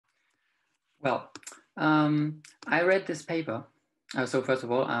Well, I read this paper. So first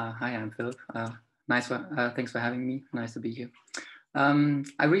of all, hi, I'm Philip. Thanks for having me. Nice to be here.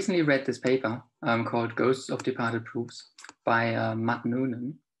 I recently read this paper called Ghosts of Departed Proofs by Matt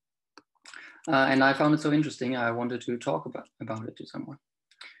Noonan. And I found it so interesting, I wanted to talk about it to someone.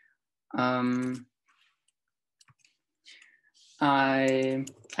 I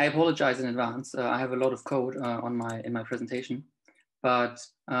apologize in advance. I have a lot of code in my presentation, but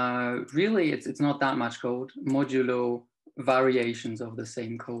really it's not that much code, modulo variations of the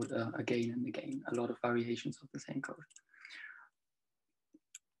same code again and again, a lot of variations of the same code.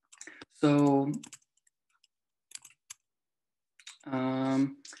 So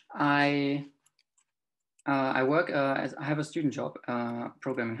I work I have a student job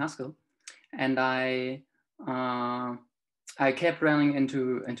programming Haskell, and I kept running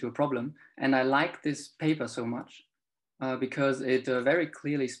into a problem, and I like this paper so much because it very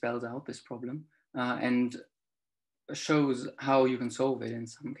clearly spells out this problem and shows how you can solve it in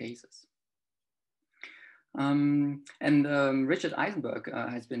some cases. Richard Eisenberg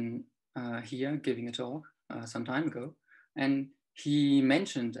has been here giving a talk some time ago, and he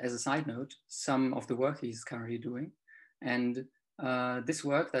mentioned as a side note some of the work he's currently doing. And this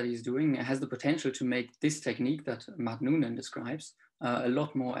work that he's doing has the potential to make this technique that Matt Noonan describes a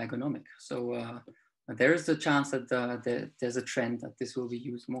lot more ergonomic. So there is a chance that there's a trend that this will be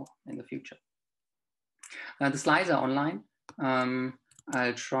used more in the future. The slides are online.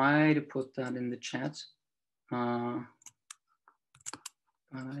 I'll try to put that in the chat. I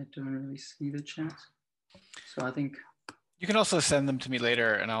don't really see the chat. So I think you can also send them to me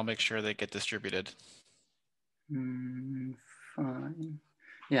later and I'll make sure they get distributed. Fine.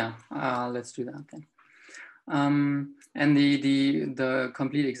 Yeah, let's do that then. And the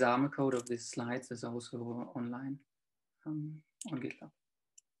complete example code of these slides is also online on GitHub.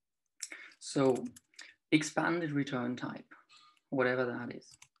 So expanded return type, whatever that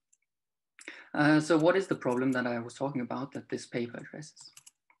is. So what is the problem that I was talking about that this paper addresses?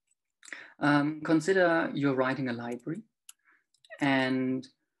 Consider you're writing a library and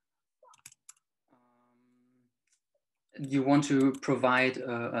you want to provide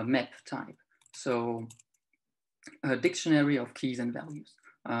a map type. So a dictionary of keys and values,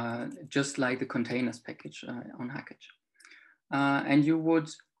 just like the containers package on Hackage. And you would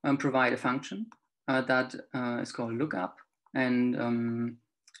provide a function that is called lookup, and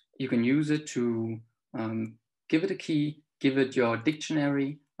you can use it to give it a key, give it your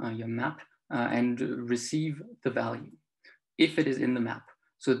dictionary, your map, and receive the value if it is in the map.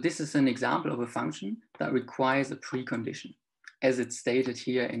 So this is an example of a function that requires a precondition, as it's stated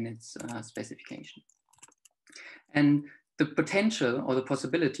here in its specification. And the potential or the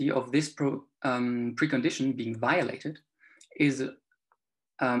possibility of this precondition being violated is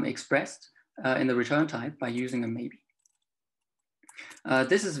expressed in the return type by using a maybe.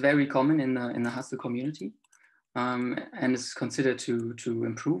 This is very common in the Haskell community, and is considered to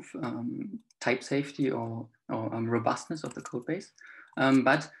improve type safety or robustness of the code base.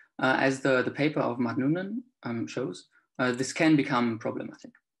 But as the paper of Matt Noonan shows, this can become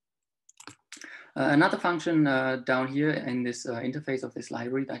problematic. Another function down here in this interface of this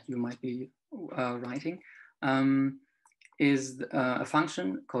library that you might be writing is a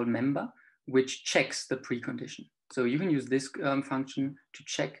function called member, which checks the precondition. So you can use this function to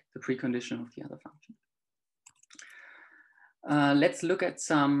check the precondition of the other function. Let's look at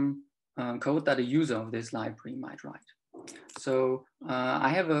some code that a user of this library might write. So I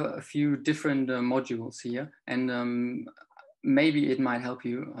have a few different modules here, and maybe it might help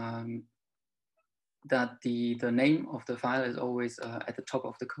you that the name of the file is always at the top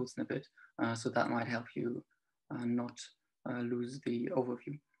of the code snippet. So that might help you not lose the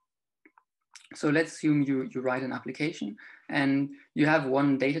overview. So let's assume you write an application and you have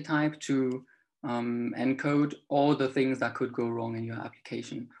one data type to encode all the things that could go wrong in your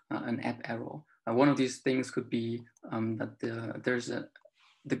application, an app error. One of these things could be that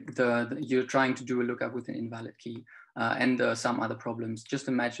you're trying to do a lookup with an invalid key, and some other problems. Just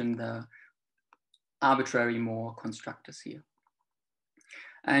imagine the arbitrary more constructors here.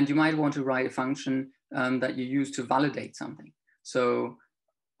 And you might want to write a function that you use to validate something. So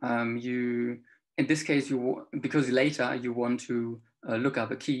in this case, because later you want to look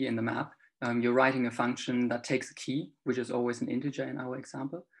up a key in the map, you're writing a function that takes a key, which is always an integer in our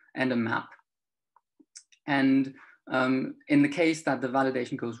example, and a map. And in the case that the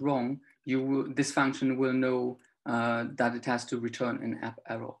validation goes wrong, this function will know that it has to return an app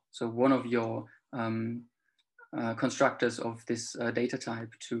error. So one of your constructors of this data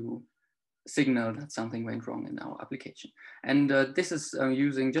type to signal that something went wrong in our application. And this is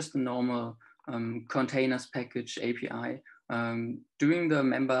using just a normal containers package API, doing the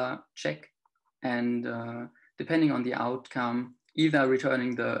member check, and depending on the outcome, either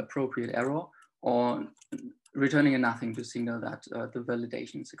returning the appropriate error or returning a nothing to signal that the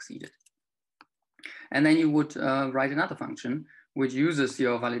validation succeeded. And then you would write another function which uses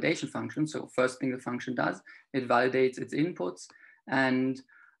your validation function. So first thing the function does, it validates its inputs and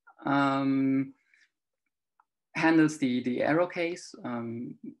handles the error case.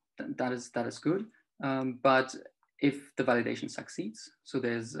 That is good. But if the validation succeeds, so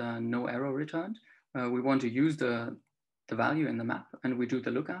there's no error returned, we want to use the value in the map, and we do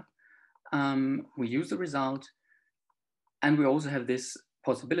the lookup. We use the result, and we also have this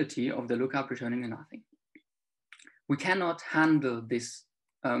possibility of the lookup returning a nothing. We cannot handle this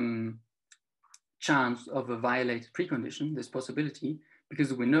chance of a violated precondition, this possibility,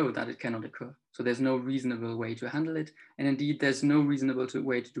 because we know that it cannot occur. So there's no reasonable way to handle it. And indeed, there's no reasonable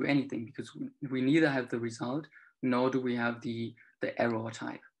way to do anything, because we neither have the result, nor do we have the error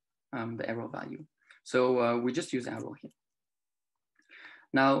type, the error value. So we just use error here.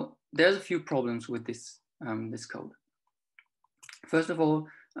 Now, there's a few problems with this, this code. First of all,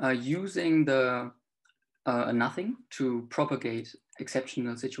 using the nothing to propagate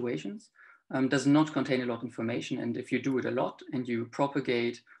exceptional situations does not contain a lot of information. And if you do it a lot and you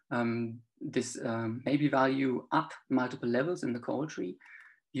propagate this maybe value up multiple levels in the call tree,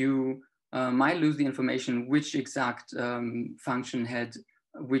 you might lose the information which exact function had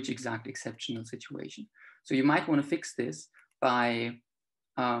which exact exceptional situation. So you might want to fix this by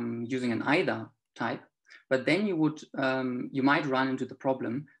using an either type, but then you would you might run into the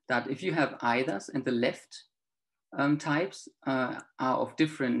problem that if you have eithers and the left types are of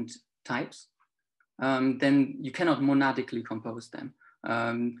different types, then you cannot monadically compose them.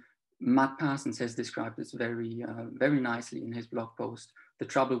 Matt Parsons has described this very nicely in his blog post, The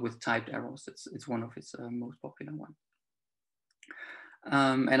Trouble with Typed Errors. It's one of his most popular ones.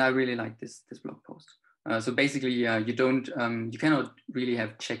 And I really like this blog post. So basically, you cannot really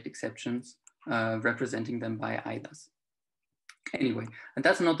have checked exceptions representing them by eithers. Anyway, and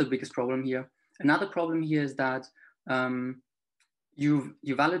that's not the biggest problem here. Another problem here is that you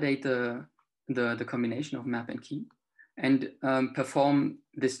validate the combination of map and key and perform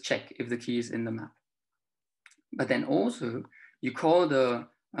this check if the key is in the map. But then also you call the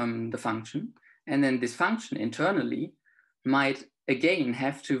function, and then this function internally might again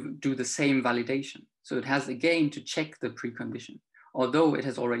have to do the same validation. So it has again to check the precondition, although it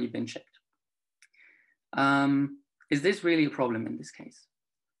has already been checked. Is this really a problem in this case?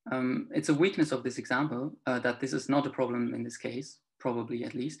 It's a weakness of this example that this is not a problem in this case, probably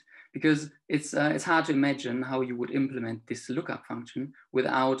at least, because it's hard to imagine how you would implement this lookup function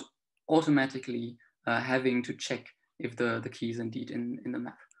without automatically having to check if the key is indeed in the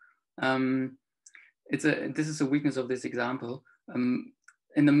map. This is a weakness of this example.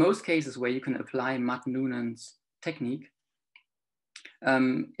 In the most cases where you can apply Noonan's technique,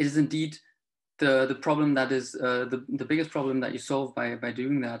 it is indeed the problem that is the biggest problem that you solve by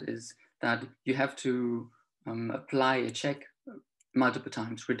doing that is that you have to apply a check multiple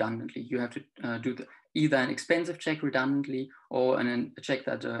times redundantly. You have to do either an expensive check redundantly or a check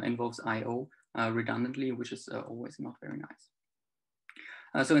that involves I/O redundantly, which is always not very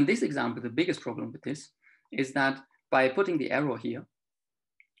nice. So in this example, the biggest problem with this is that by putting the error here,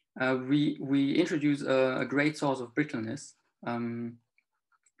 we introduce a great source of brittleness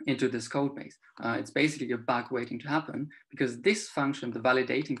into this code base. It's basically a bug waiting to happen because this function, the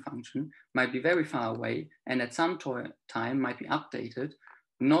validating function, might be very far away and at some time might be updated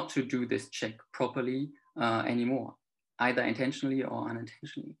not to do this check properly anymore, either intentionally or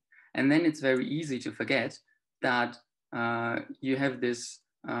unintentionally. And then it's very easy to forget that you have this,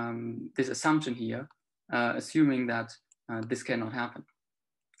 this assumption here, assuming that this cannot happen.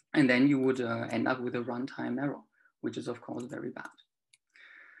 And then you would end up with a runtime error, which is of course very bad.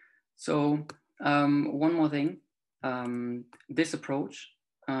 So one more thing, this approach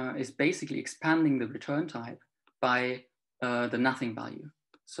is basically expanding the return type by the nothing value.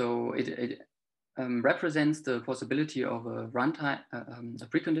 So it represents the possibility of a runtime, a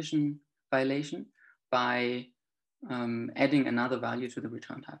precondition violation by adding another value to the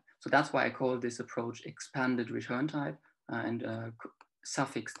return type. So that's why I call this approach expanded return type and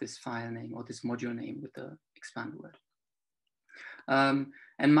suffix this file name or this module name with the expand word.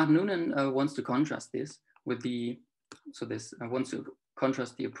 And Matt Noonan wants to contrast this with the, wants to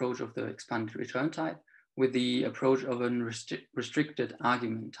contrast the approach of the expanded return type with the approach of a restricted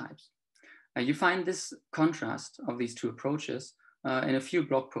argument types. You find this contrast of these two approaches in a few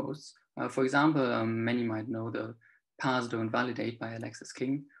blog posts. For example, many might know the parse don't validate by Alexis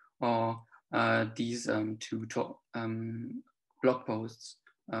King, or these two blog posts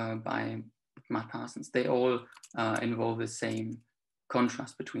by Matt Parsons. They all involve the same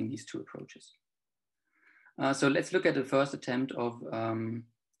contrast between these two approaches. So let's look at the first attempt of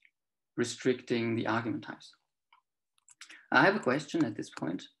restricting the argument types. I have a question at this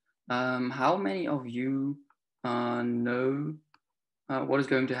point. How many of you know what is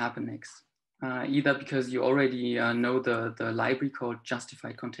going to happen next? Either because you already know the library called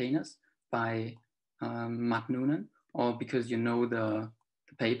Justified Containers by Matt Noonan, or because you know the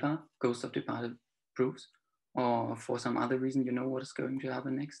paper, Ghost of Departed Proofs, or for some other reason you know what is going to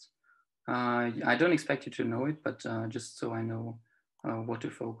happen next. I don't expect you to know it, but just so I know what to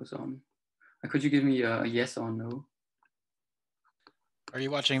focus on. Could you give me a yes or no? Are you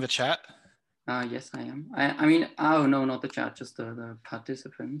watching the chat? Yes, I am. I mean, oh no, not the chat, just the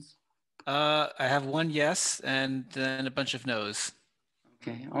participants. I have one yes and then a bunch of no's.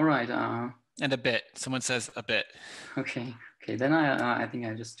 Okay, all right. And a bit. Someone says a bit. Okay, then I think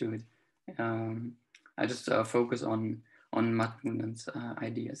I just do it. I just focus on Matt Noonan's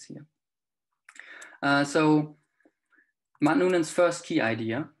ideas here. So Matt Noonan's first key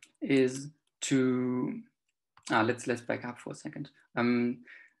idea is to let's back up for a second.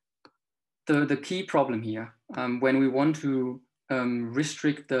 The key problem here, when we want to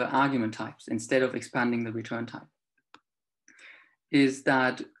restrict the argument types instead of expanding the return type, is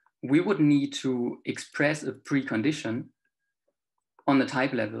that we would need to express a precondition on the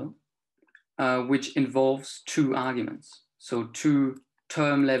type level, which involves two arguments. So two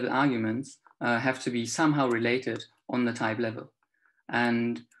term level arguments have to be somehow related on the type level.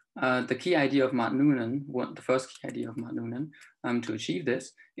 And the key idea of Matt Noonan, the first key idea of Matt Noonan to achieve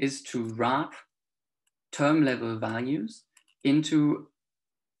this is to wrap term level values into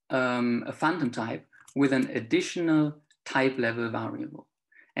a phantom type with an additional type level variable.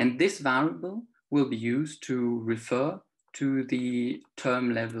 And this variable will be used to refer to the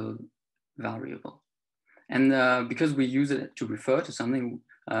term level variable. And because we use it to refer to something,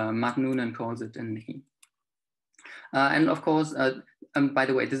 Matt Noonan calls it a name. And of course, by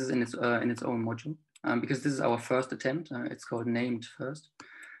the way, this is in its own module, because this is our first attempt. It's called named first.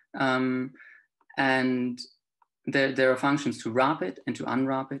 And there are functions to wrap it and to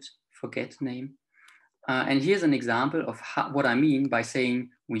unwrap it for get name. And here's an example of what I mean by saying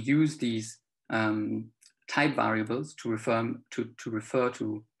we use these type variables to refer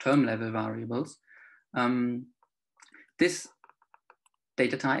to term level variables. This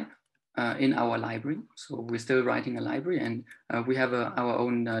data type in our library, so we're still writing a library, and we have our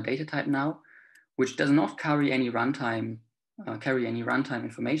own data type now, which does not carry any runtime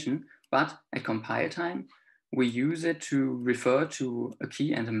information, but at compile time we use it to refer to a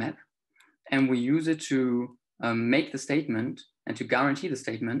key and a map. And we use it to make the statement and to guarantee the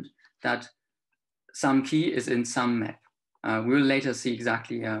statement that some key is in some map. We'll later see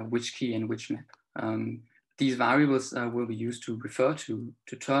exactly which key in which map. These variables will be used to refer to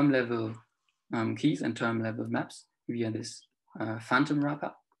term level keys and term level maps via this phantom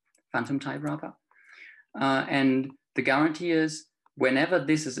type wrapper. And the guarantee is whenever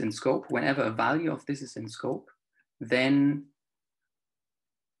this is in scope, whenever a value of this is in scope, then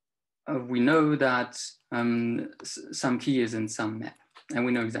we know that some key is in some map, and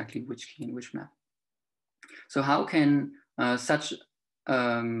we know exactly which key in which map. So how can such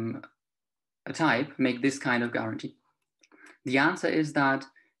a type make this kind of guarantee? The answer is that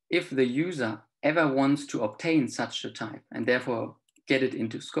if the user ever wants to obtain such a type and therefore get it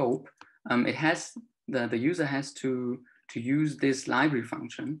into scope, the user has to use this library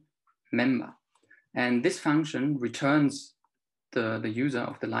function member, and this function returns the user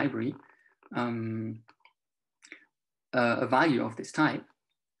of the library a value of this type,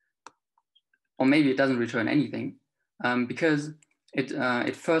 or maybe it doesn't return anything because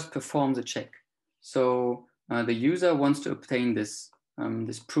it first performs a check. So the user wants to obtain this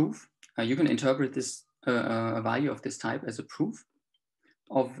this proof. You can interpret this a value of this type as a proof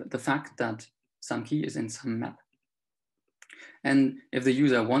of the fact that some key is in some map. And if the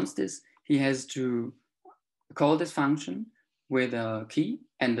user wants this, he has to call this function with a key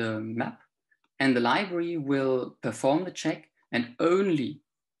and a map, and the library will perform the check, and only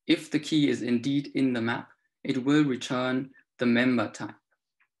if the key is indeed in the map, it will return the member type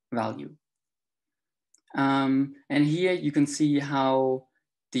value. And here you can see how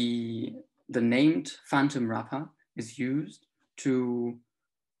the named phantom wrapper is used to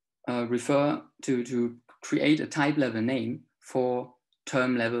refer to create a type level name for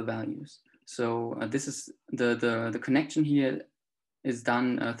term level values. So this is the connection here is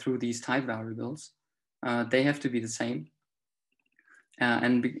done through these type variables. They have to be the same.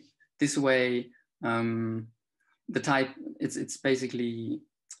 And this way, the type, it's basically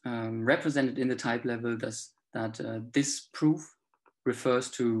represented in the type level that this proof refers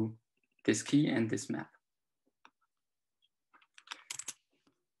to this key and this map.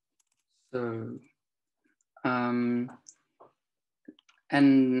 So,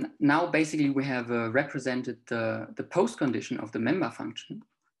 and now basically we have represented the post condition of the member function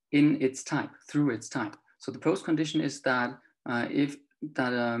in its type, through its type. So the post condition is that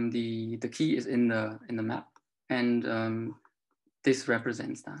the key is in the map, and this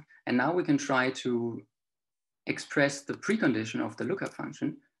represents that. And now we can try to express the precondition of the lookup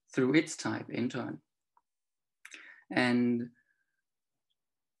function through its type in turn. And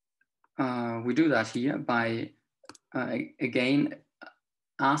we do that here by, again,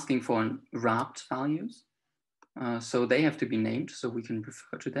 asking for wrapped values. So they have to be named so we can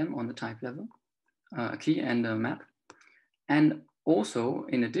refer to them on the type level, a key and a map. And also,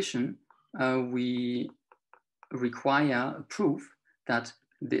 in addition, we require a proof that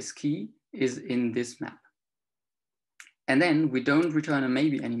this key is in this map. And then we don't return a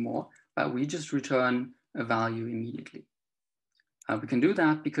maybe anymore, but we just return a value immediately. We can do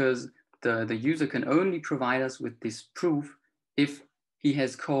that because the user can only provide us with this proof if he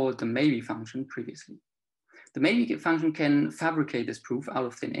has called the maybe function previously. The maybe function can fabricate this proof out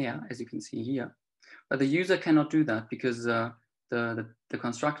of thin air, as you can see here, but the user cannot do that because the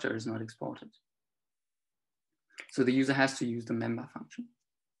constructor is not exported. So the user has to use the member function.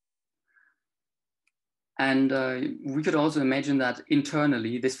 And we could also imagine that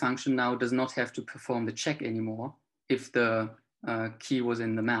internally, this function now does not have to perform the check anymore if the key was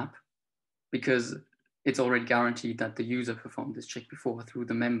in the map, because it's already guaranteed that the user performed this check before through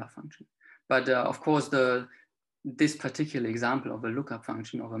the member function. But of course, this particular example of a lookup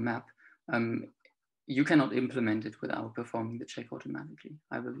function of a map, you cannot implement it without performing the check automatically,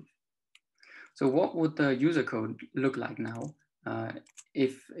 I believe. So what would the user code look like now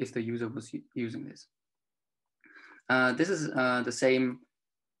if the user was using this? This is the same,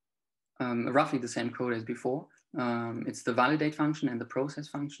 roughly the same code as before. It's the validate function and the process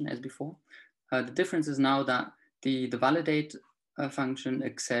function as before. The difference is now that the validate function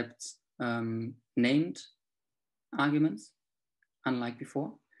accepts named arguments, unlike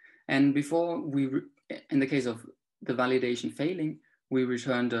before. And before, in the case of the validation failing, we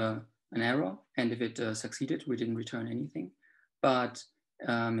returned an error, and if it succeeded, we didn't return anything. But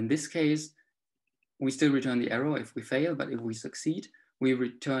in this case, we still return the error if we fail, but if we succeed, we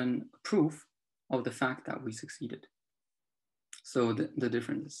return proof of the fact that we succeeded. So the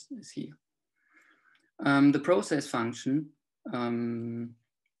difference is here. The process function,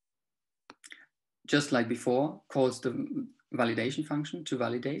 just like before, calls the validation function to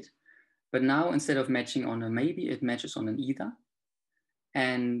validate. But now, instead of matching on a maybe, it matches on an either.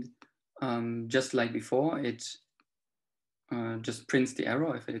 And just like before, it just prints the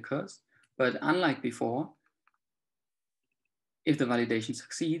error if it occurs. But unlike before, if the validation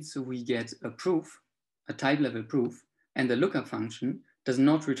succeeds, we get a proof, a type level proof, and the lookup function does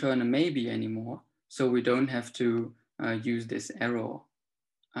not return a maybe anymore. So we don't have to use this error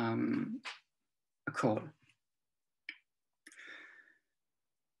call.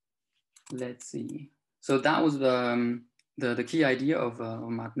 Let's see. So that was the key idea of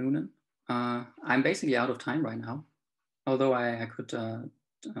Mark Noonan. I'm basically out of time right now, although I could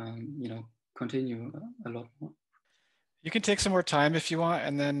continue a lot more. You can take some more time if you want,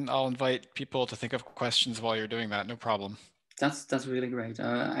 and then I'll invite people to think of questions while you're doing that. No problem. That's really great.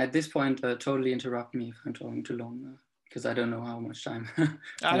 At this point, totally interrupt me if I'm talking too long, because I don't know how much time.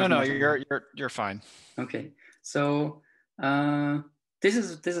 No, you're fine. Okay, so this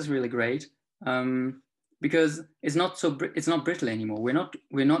is really great because it's not brittle anymore.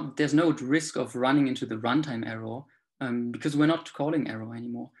 There's no risk of running into the runtime error because we're not calling error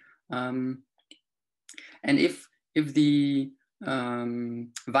anymore. And if the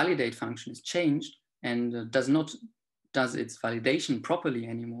validate function is changed and does its validation properly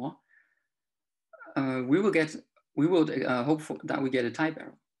anymore, we will hope that we get a type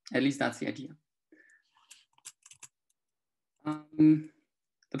error. At least that's the idea.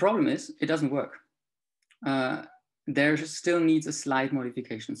 The problem is it doesn't work. There still needs a slight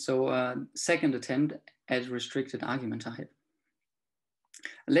modification. So second attempt at restricted argument type.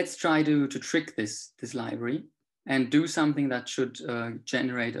 Let's try to trick this library and do something that should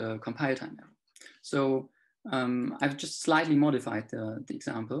generate a compile time error. So I've just slightly modified the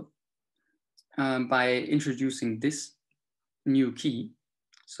example by introducing this new key.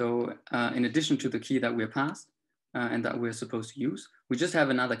 So in addition to the key that we're passed and that we're supposed to use, we just have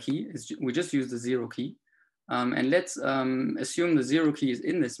another key. We just use the 0 key. And let's assume the 0 key is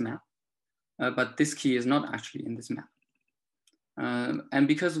in this map but this key is not actually in this map. And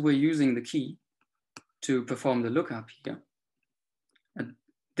because we're using the key to perform the lookup here,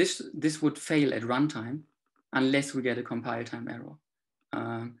 this would fail at runtime unless we get a compile time error.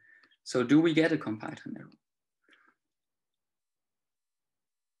 So do we get a compile time error?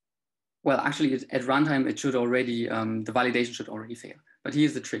 Well, actually, at runtime, it should already, the validation should already fail. But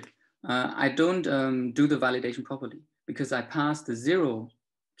here's the trick. I don't do the validation properly because I pass the 0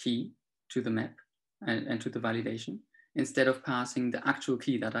 key to the map and to the validation instead of passing the actual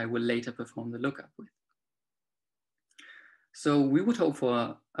key that I will later perform the lookup with. So we would hope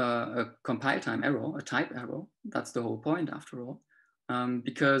for a compile time error, a type error. That's the whole point after all,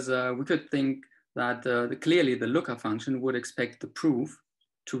 because we could think that clearly the lookup function would expect the proof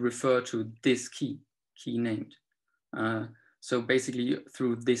to refer to this key named. So basically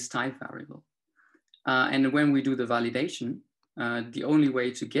through this type variable. And when we do the validation, the only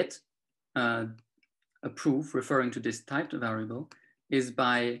way to get a proof referring to this type variable is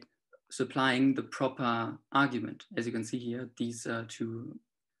by supplying the proper argument. As you can see here, these two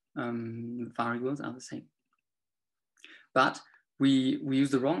variables are the same. But we use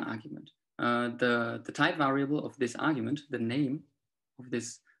the wrong argument. The type variable of this argument, the name of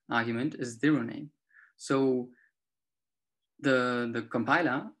this argument is 0 name. So the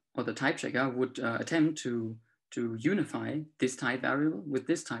compiler or the type checker would attempt to unify this type variable with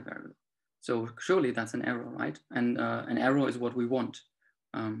this type variable. So surely that's an error, right? And an error is what we want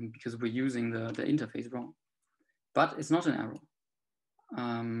because we're using the interface wrong. But it's not an error.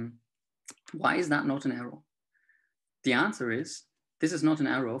 Why is that not an error? The answer is, this is not an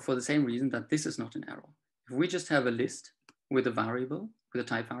error for the same reason that this is not an error. If we just have a list with a variable, with a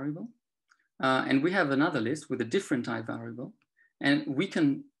type variable, and we have another list with a different type variable, and we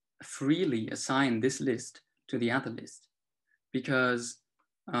can freely assign this list to the other list because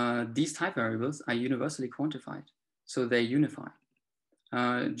these type variables are universally quantified, so they unify.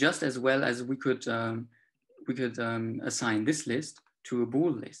 Just as well as we could assign this list to a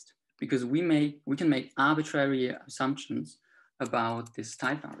bool list because we can make arbitrary assumptions about this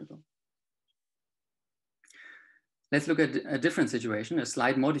type variable. Let's look at a different situation, a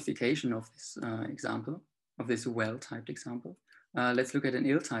slight modification of this example, of this well-typed example. Let's look at an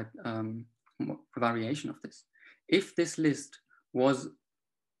ill-typed variation of this. If this list was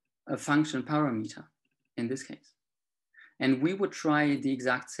a function parameter in this case, and we would try the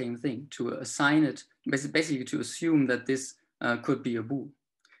exact same thing to assign it, basically to assume that this could be a bool.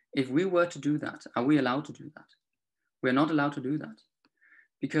 If we were to do that, are we allowed to do that? We're not allowed to do that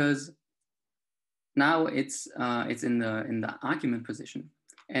because now it's in the argument position,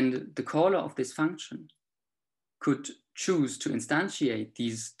 and the caller of this function could choose to instantiate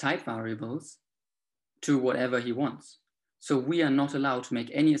these type variables to whatever he wants. So we are not allowed to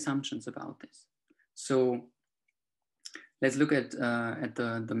make any assumptions about this. So let's look at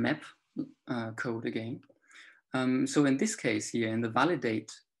the map code again. So in this case here, in the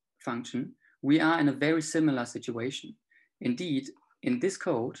validate function, we are in a very similar situation. Indeed, in this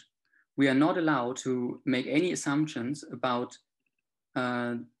code, we are not allowed to make any assumptions about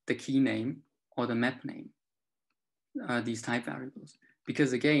the key name or the map name, these type variables,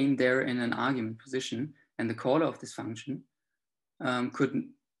 because again, they're in an argument position and the caller of this function could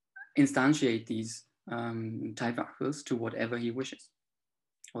instantiate these type variables to whatever he wishes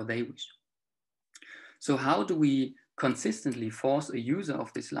or they wish. So how do we consistently force a user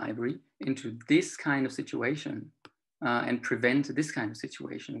of this library into this kind of situation and prevent this kind of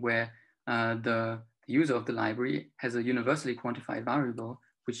situation where the user of the library has a universally quantified variable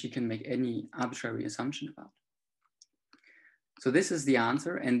which he can make any arbitrary assumption about? So this is the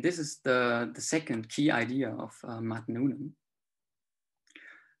answer, and this is the second key idea of Noonan.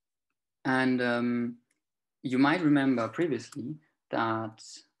 And you might remember previously that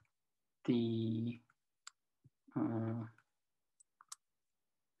the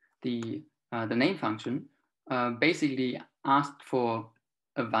name function basically asked for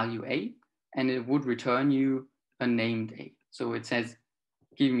a value A, and it would return you a named A. So it says,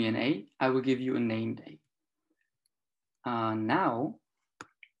 give me an A, I will give you a named A. Now,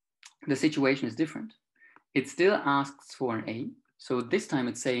 the situation is different. It still asks for an A. So this time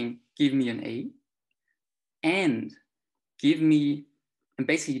it's saying, give me an A, and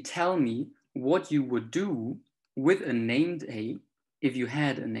basically tell me what you would do with a named A if you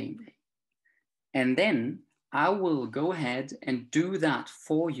had a named A. And then I will go ahead and do that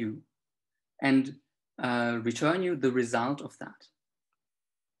for you and return you the result of that.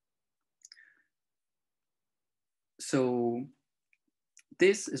 So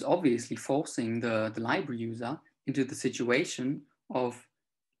this is obviously forcing the library user into the situation of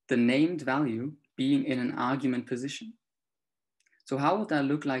the named value being in an argument position. So how would that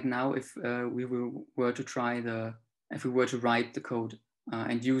look like now if we were to write the code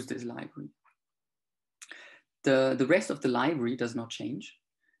and use this library? The rest of the library does not change,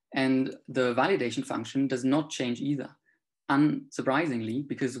 and the validation function does not change either. Unsurprisingly,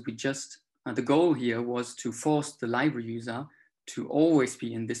 because we just, the goal here was to force the library user to always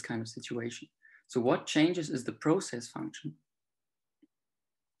be in this kind of situation. So what changes is the process function.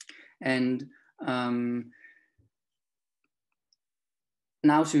 And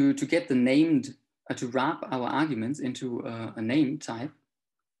now to get the named, to wrap our arguments into a name type,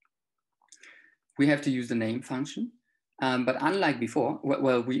 we have to use the name function. But unlike before,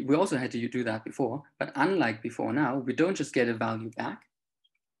 well, we also had to do that before, but unlike before now, we don't just get a value back,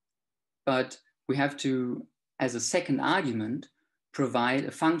 but we have to, as a second argument, provide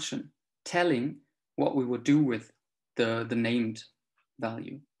a function telling what we would do with the named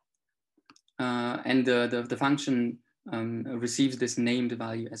value. And the function receives this named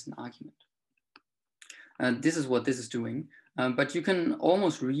value as an argument. This is what this is doing, but you can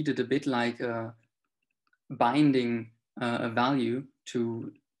almost read it a bit like binding a value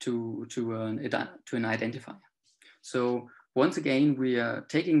to an identifier. So once again, we are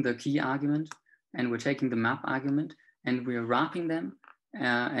taking the key argument and we're taking the map argument and we're wrapping them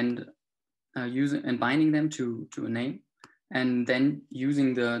and binding them to a name, and then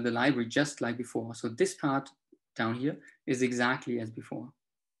using the library just like before. So this part down here is exactly as before.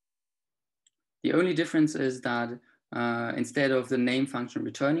 The only difference is that instead of the name function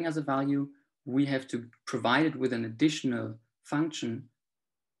returning as a value, we have to provide it with an additional function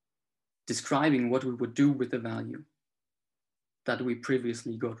describing what we would do with the value that we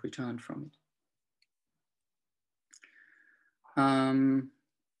previously got returned from it.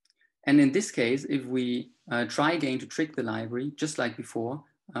 And in this case, if we try again to trick the library, just like before,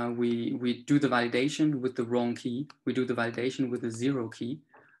 we do the validation with the wrong key, we do the validation with a 0 key,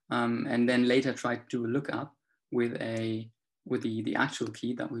 and then later try to do a lookup with the actual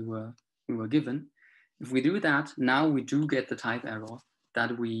key that we were given. If we do that, now we do get the type error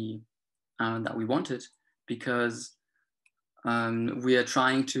that we wanted, because we are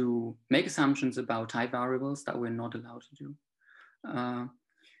trying to make assumptions about type variables that we're not allowed to do.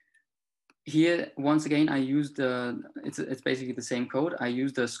 Here, once again, I used it's basically the same code. I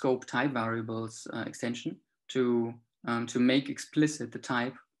used the scope type variables extension to make explicit the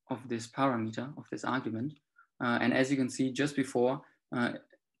type of this parameter, of this argument. And as you can see just before,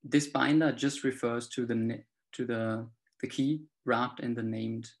 this binder just refers to the key wrapped in the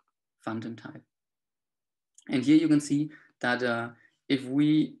named phantom type. And here you can see that if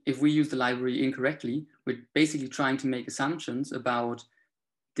we use the library incorrectly, we're basically trying to make assumptions about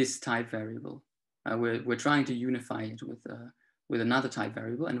this type variable. We're trying to unify it with another type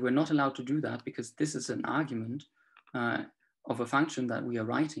variable, and we're not allowed to do that because this is an argument of a function that we are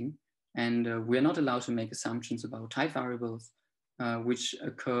writing, and we're not allowed to make assumptions about type variables which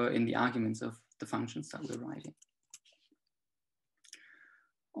occur in the arguments of the functions that we're writing.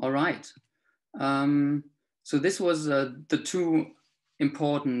 All right. So this was the two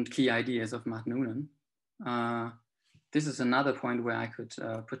important key ideas of Matt Noonan. This is another point where I could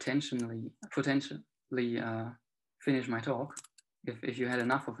potentially finish my talk if you had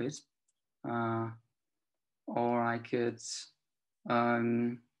enough of it, or I could.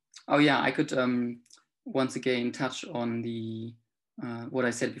 Oh yeah, I could once again touch on the what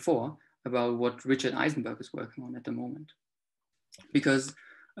I said before about what Richard Eisenberg is working on at the moment, because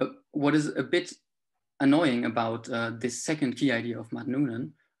what is a bit annoying about this second key idea of Matt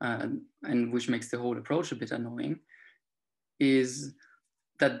Noonan, and which makes the whole approach a bit annoying, is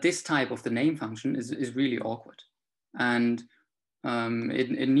that this type of the name function is really awkward, and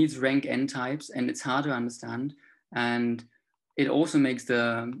it needs rank n types, and it's hard to understand, and it also makes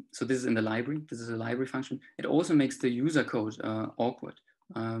so this is in the library, this is a library function, it also makes the user code awkward,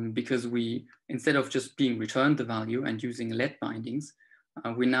 because we, instead of just being returned the value and using let bindings,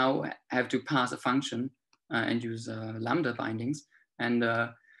 we now have to pass a function and use lambda bindings, and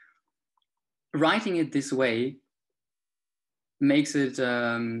writing it this way makes it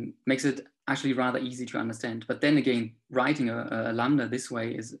actually rather easy to understand. But then again, writing a lambda this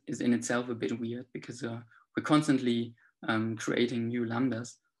way is in itself a bit weird, because we're constantly creating new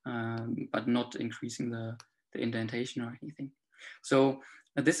lambdas, but not increasing the indentation or anything. So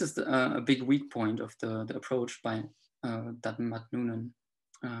this is a big weak point of the approach by that Matt Noonan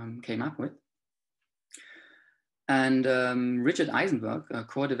came up with. And Richard Eisenberg, a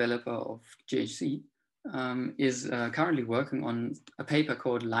core developer of GHC, is currently working on a paper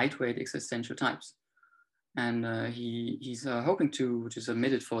called Lightweight Existential Types. and he's hoping to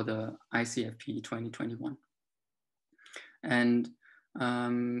submit it for the ICFP 2021. And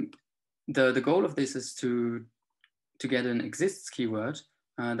the goal of this is to get an exists keyword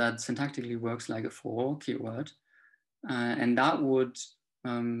that syntactically works like a for keyword, and that would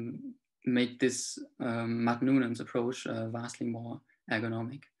make this Noonan's approach vastly more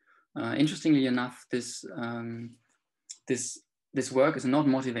ergonomic. Interestingly enough, this work is not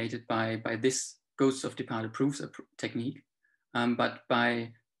motivated by this ghosts of departed proofs technique, but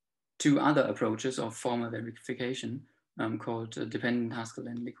by two other approaches of formal verification called dependent Haskell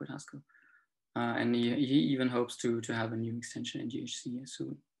and liquid Haskell. And he even hopes to have a new extension in GHC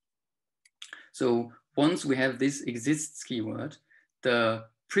soon. So once we have this exists keyword, the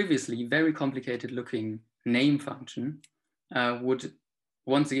previously very complicated looking name function would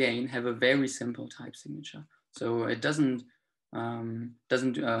once again have a very simple type signature. So it doesn't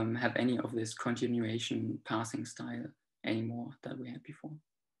have any of this continuation passing style anymore that we had before.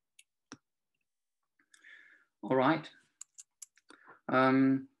 All right.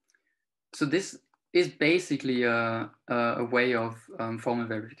 So this is basically a way of formal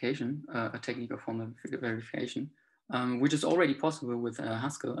verification, a technique of formal verification, which is already possible with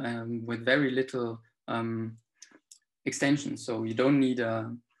Haskell with very little extensions. So you don't need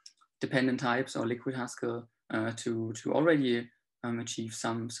dependent types or liquid Haskell to already achieve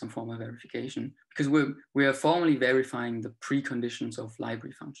some formal verification, because we are formally verifying the preconditions of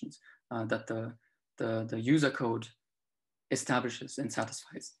library functions that the user code establishes and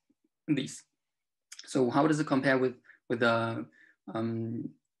satisfies these. So how does it compare with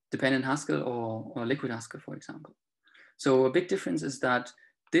dependent Haskell or liquid Haskell, for example? So a big difference is that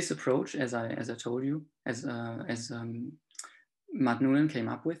this approach, as I told you, as Noonan came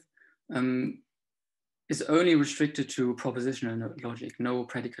up with, is only restricted to propositional logic, no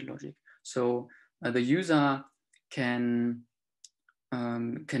predicate logic. So the user can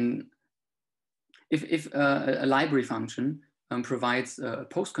if a library function provides a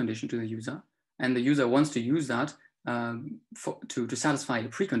postcondition to the user, and the user wants to use that to satisfy a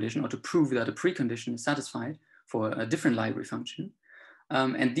precondition or to prove that a precondition is satisfied for a different library function,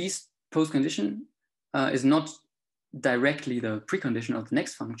 and this postcondition is not directly the precondition of the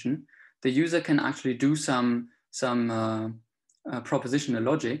next function, the user can actually do some propositional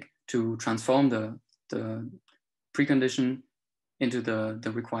logic to transform the precondition into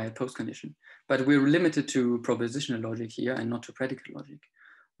the required postcondition. But we're limited to propositional logic here and not to predicate logic.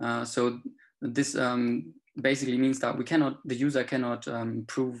 So this basically means that the user cannot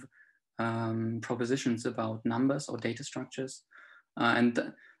prove propositions about numbers or data structures.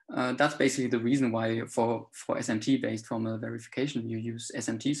 And that's basically the reason why for SMT-based formal verification, you use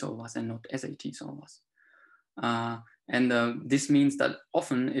SMT solvers and not SAT solvers. And this means that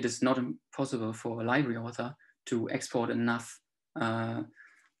often it is not possible for a library author to export enough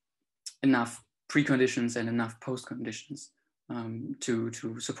preconditions and enough postconditions to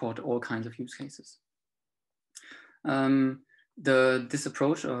support all kinds of use cases. This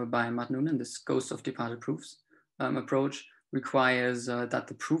approach by Noonan, this ghost of departed proofs approach, requires that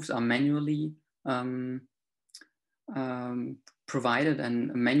the proofs are manually provided,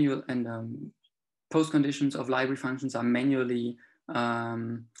 and postconditions of library functions are manually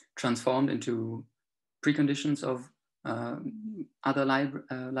transformed into preconditions of other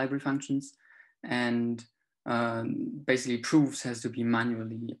library functions, and basically proofs has to be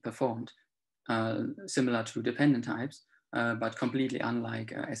manually performed, similar to dependent types, but completely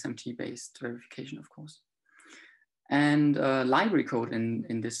unlike SMT-based verification, of course. And library code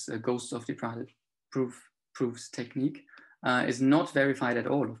in this ghosts of departed proofs technique is not verified at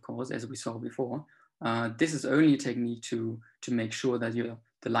all, of course, as we saw before. This is only a technique to make sure that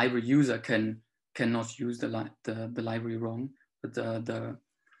the library user cannot use the library wrong, but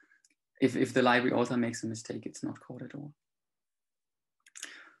if the library author makes a mistake, it's not caught at all.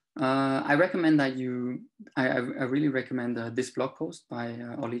 I recommend that I really recommend this blog post by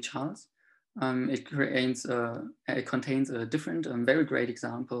Ollie Charles. It contains a different, very great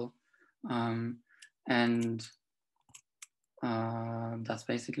example, and that's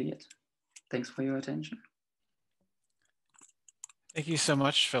basically it. Thanks for your attention. Thank you so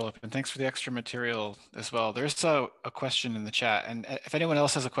much, Philip, and thanks for the extra material as well. There's a question in the chat, and if anyone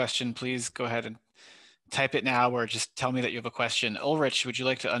else has a question, please go ahead and type it now, or just tell me that you have a question. Ulrich, would you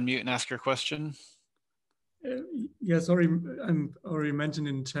like to unmute and ask your question? Yeah, sorry, I'm already mentioned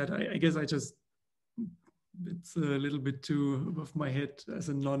in chat. I guess it's a little bit too above my head as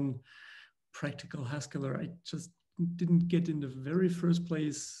a non-practical Haskeller. I just didn't get in the very first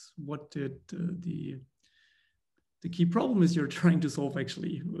place what the key problem is you're trying to solve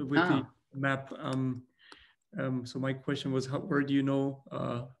actually with the map. So my question was, where do you know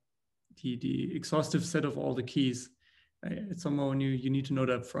the exhaustive set of all the keys? It's somehow you need to know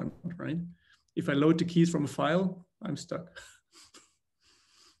that up front, right? If I load the keys from a file, I'm stuck.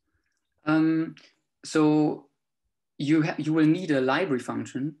 So you will need a library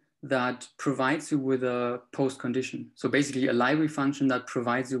function that provides you with a post condition. So basically a library function that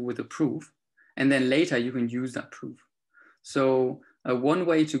provides you with a proof, and then later you can use that proof. So one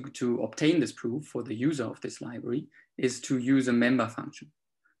way to obtain this proof for the user of this library is to use a member function.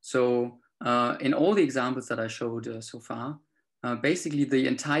 So in all the examples that I showed so far, basically the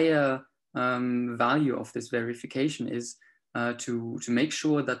entire value of this verification is to make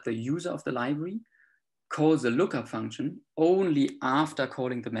sure that the user of the library calls the lookup function only after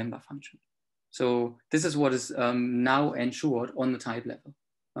calling the member function. So this is what is now ensured on the type level.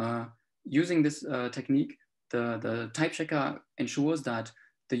 Using this technique, the type checker ensures that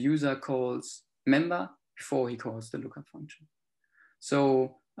the user calls member before he calls the lookup function.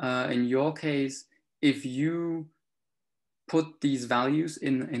 So in your case, if you put these values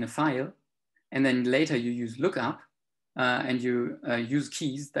in a file, and then later you use lookup, and you use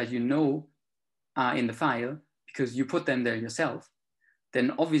keys that you know are in the file because you put them there yourself,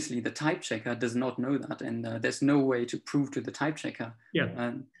 then obviously the type checker does not know that, and there's no way to prove to the type checker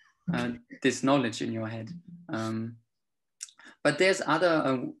this knowledge in your head. But there's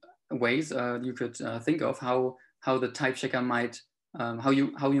other ways you could think of how the type checker might, how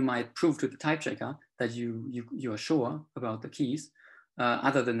you might prove to the type checker that you are sure about the keys,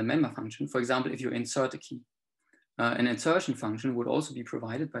 other than the member function. For example, if you insert a key, an insertion function would also be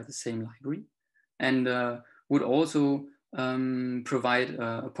provided by the same library, and would also provide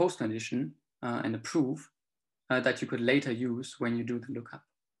a post condition and a proof that you could later use when you do the lookup.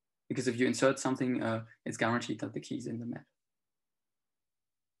 Because if you insert something, it's guaranteed that the key is in the map.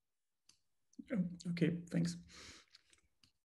 Okay, thanks.